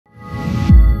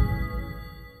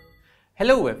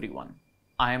Hello everyone,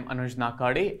 I am Anuj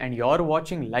Nakade and you're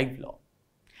watching Livelaw.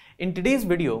 In today's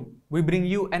video, we bring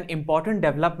you an important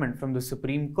development from the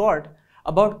Supreme Court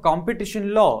about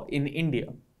competition law in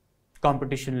India.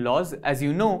 Competition laws, as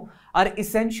you know, are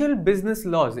essential business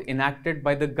laws enacted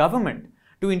by the government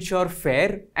to ensure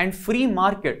fair and free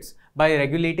markets by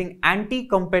regulating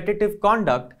anti-competitive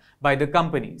conduct by the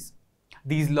companies.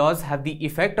 These laws have the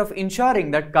effect of ensuring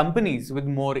that companies with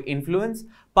more influence,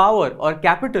 power or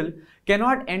capital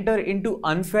cannot enter into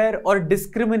unfair or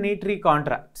discriminatory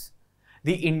contracts.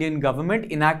 The Indian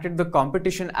government enacted the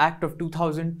Competition Act of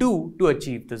 2002 to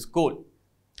achieve this goal.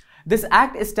 This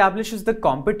act establishes the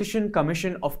Competition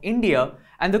Commission of India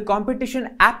and the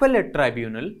Competition Appellate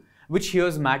Tribunal, which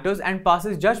hears matters and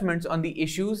passes judgments on the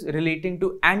issues relating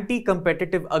to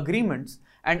anti-competitive agreements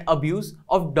and abuse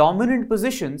of dominant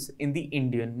positions in the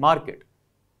Indian market.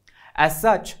 As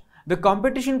such, the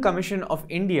Competition Commission of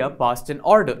India passed an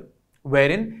order,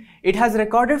 wherein it has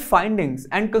recorded findings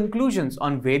and conclusions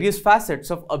on various facets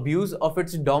of abuse of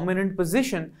its dominant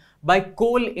position by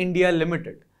Coal India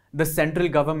Limited, the central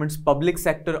government's public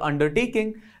sector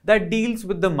undertaking that deals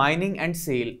with the mining and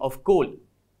sale of coal.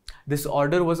 This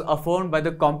order was affirmed by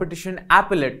the Competition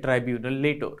Appellate Tribunal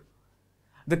later.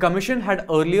 The Commission had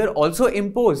earlier also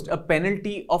imposed a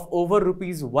penalty of over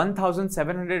Rs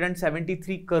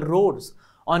 1,773 crores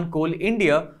on Coal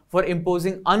India for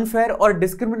imposing unfair or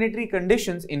discriminatory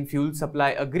conditions in fuel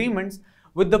supply agreements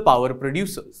with the power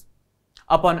producers.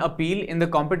 Upon appeal in the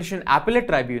Competition Appellate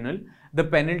Tribunal, the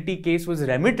penalty case was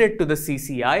remitted to the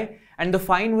CCI and the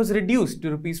fine was reduced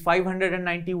to Rs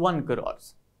 591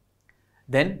 crores.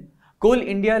 Then, Coal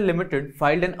India Limited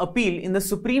filed an appeal in the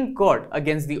Supreme Court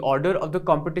against the order of the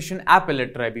Competition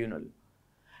Appellate Tribunal.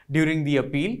 During the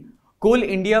appeal, Coal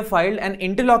India filed an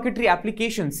interlocutory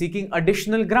application seeking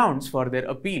additional grounds for their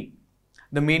appeal.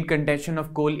 The main contention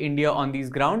of Coal India on these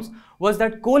grounds was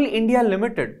that Coal India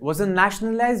Limited was a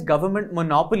nationalized government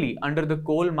monopoly under the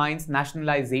Coal Mines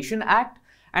Nationalization Act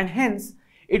and hence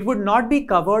it would not be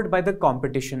covered by the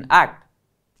Competition Act.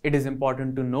 It is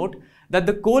important to note that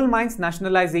the Coal Mines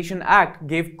Nationalization Act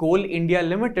gave Coal India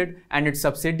Limited and its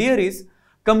subsidiaries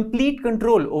complete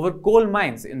control over coal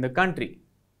mines in the country.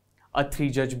 A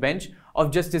three-judge bench of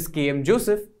Justice K.M.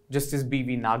 Joseph, Justice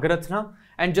B.V. Nagaratna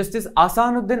and Justice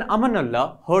Ahsanuddin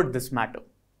Amanullah heard this matter.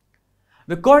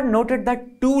 The court noted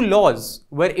that two laws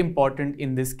were important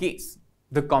in this case,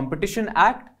 the Competition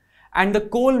Act and the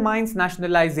Coal Mines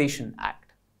Nationalization Act.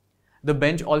 The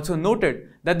bench also noted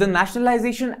that the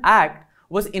Nationalization Act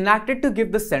was enacted to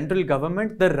give the central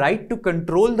government the right to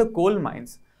control the coal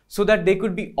mines so that they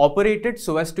could be operated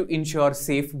so as to ensure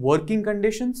safe working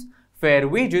conditions, fair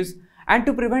wages, and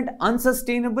to prevent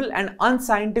unsustainable and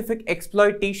unscientific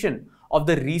exploitation of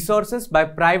the resources by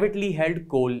privately held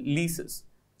coal leases.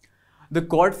 The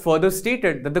court further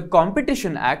stated that the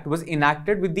Competition Act was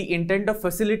enacted with the intent of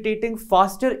facilitating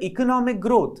faster economic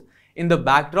growth in the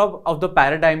backdrop of the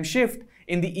paradigm shift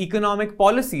in the economic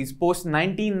policies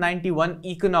post-1991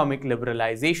 economic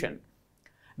liberalization.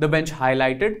 The bench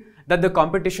highlighted that the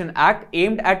Competition Act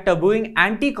aimed at tabooing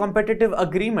anti-competitive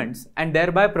agreements and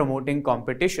thereby promoting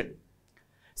competition.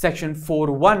 Section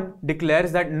 4.1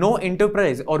 declares that no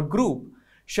enterprise or group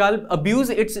shall abuse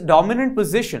its dominant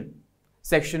position.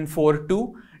 Section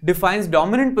 4.2 defines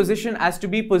dominant position as to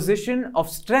be position of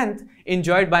strength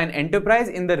enjoyed by an enterprise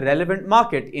in the relevant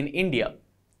market in India.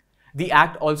 The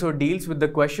Act also deals with the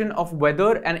question of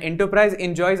whether an enterprise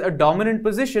enjoys a dominant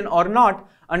position or not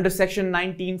under Section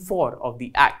 19.4 of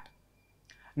the Act.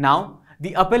 Now,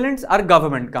 the appellants are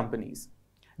government companies.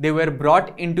 They were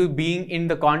brought into being in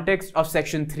the context of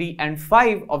Section 3 and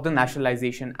 5 of the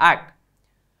Nationalization Act.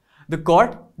 The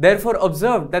court therefore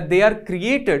observed that they are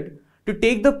created to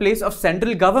take the place of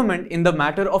central government in the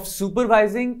matter of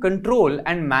supervising, control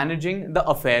and managing the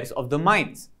affairs of the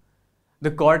mines. The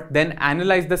court then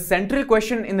analyzed the central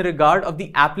question in regard of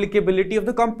the applicability of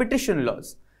the competition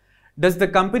laws. Does the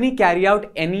company carry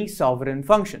out any sovereign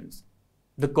functions?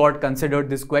 The court considered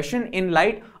this question in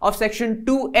light of Section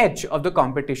 2H of the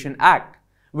Competition Act,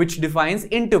 which defines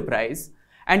enterprise,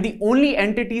 and the only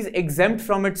entities exempt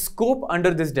from its scope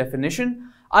under this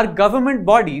definition are government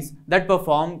bodies that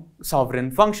perform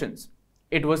sovereign functions.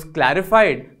 It was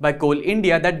clarified by Coal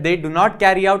India that they do not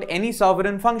carry out any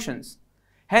sovereign functions.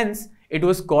 Hence, it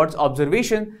was court's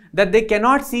observation that they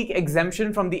cannot seek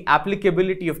exemption from the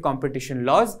applicability of competition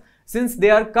laws since they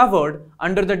are covered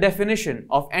under the definition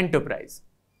of enterprise.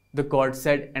 The court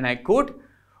said, and I quote,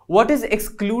 "What is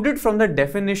excluded from the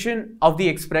definition of the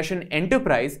expression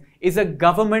enterprise is a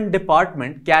government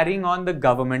department carrying on the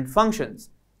government functions.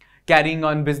 Carrying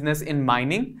on business in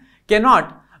mining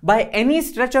cannot by any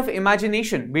stretch of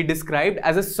imagination be described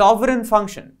as a sovereign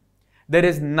function. There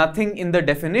is nothing in the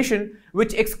definition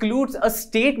which excludes a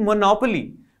state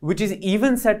monopoly, which is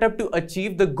even set up to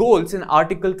achieve the goals in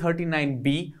Article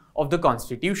 39B of the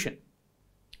Constitution.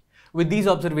 With these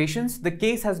observations, the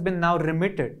case has been now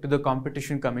remitted to the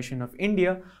Competition Commission of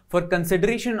India for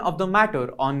consideration of the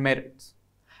matter on merits.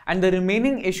 And the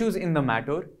remaining issues in the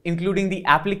matter, including the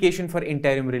application for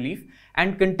interim relief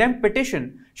and contempt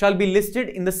petition, shall be listed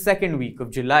in the second week of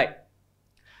July.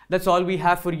 That's all we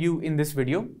have for you in this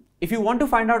video. If you want to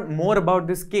find out more about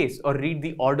this case or read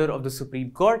the order of the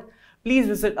Supreme Court, please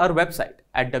visit our website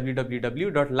at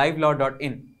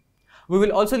www.livelaw.in. We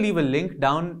will also leave a link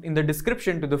down in the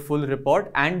description to the full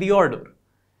report and the order.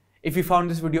 If you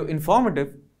found this video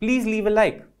informative, please leave a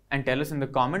like and tell us in the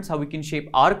comments how we can shape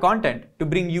our content to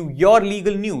bring you your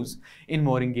legal news in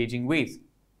more engaging ways.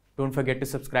 Don't forget to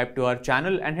subscribe to our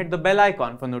channel and hit the bell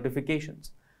icon for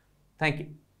notifications. Thank you.